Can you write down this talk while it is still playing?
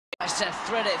Tries to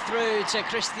thread it through to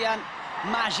Christian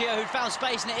Maggio, who found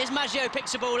space, and it is Maggio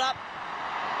picks the ball up.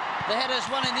 The header's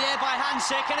won in the air by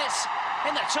Hansik, and it's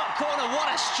in the top corner. What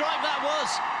a strike that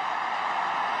was!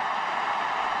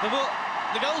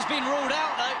 The goal's been ruled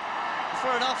out, though,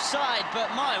 for an offside,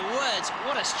 but my words,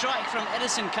 what a strike from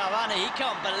Edison Cavani. He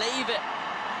can't believe it.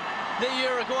 The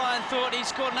Uruguayan thought he'd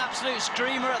scored an absolute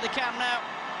screamer at the Camp Nou.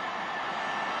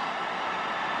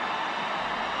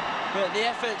 But the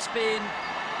effort's been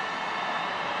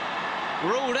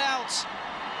ruled out.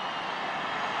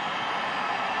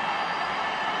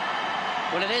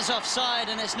 Well, it is offside,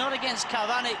 and it's not against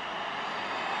Cavani.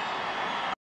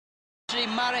 Actually,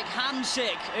 Marek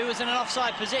Hamsik, who was in an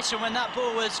offside position when that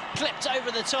ball was clipped over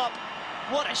the top.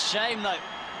 What a shame, though.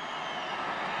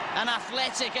 An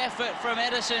athletic effort from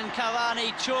Edison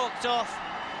Cavani, chalked off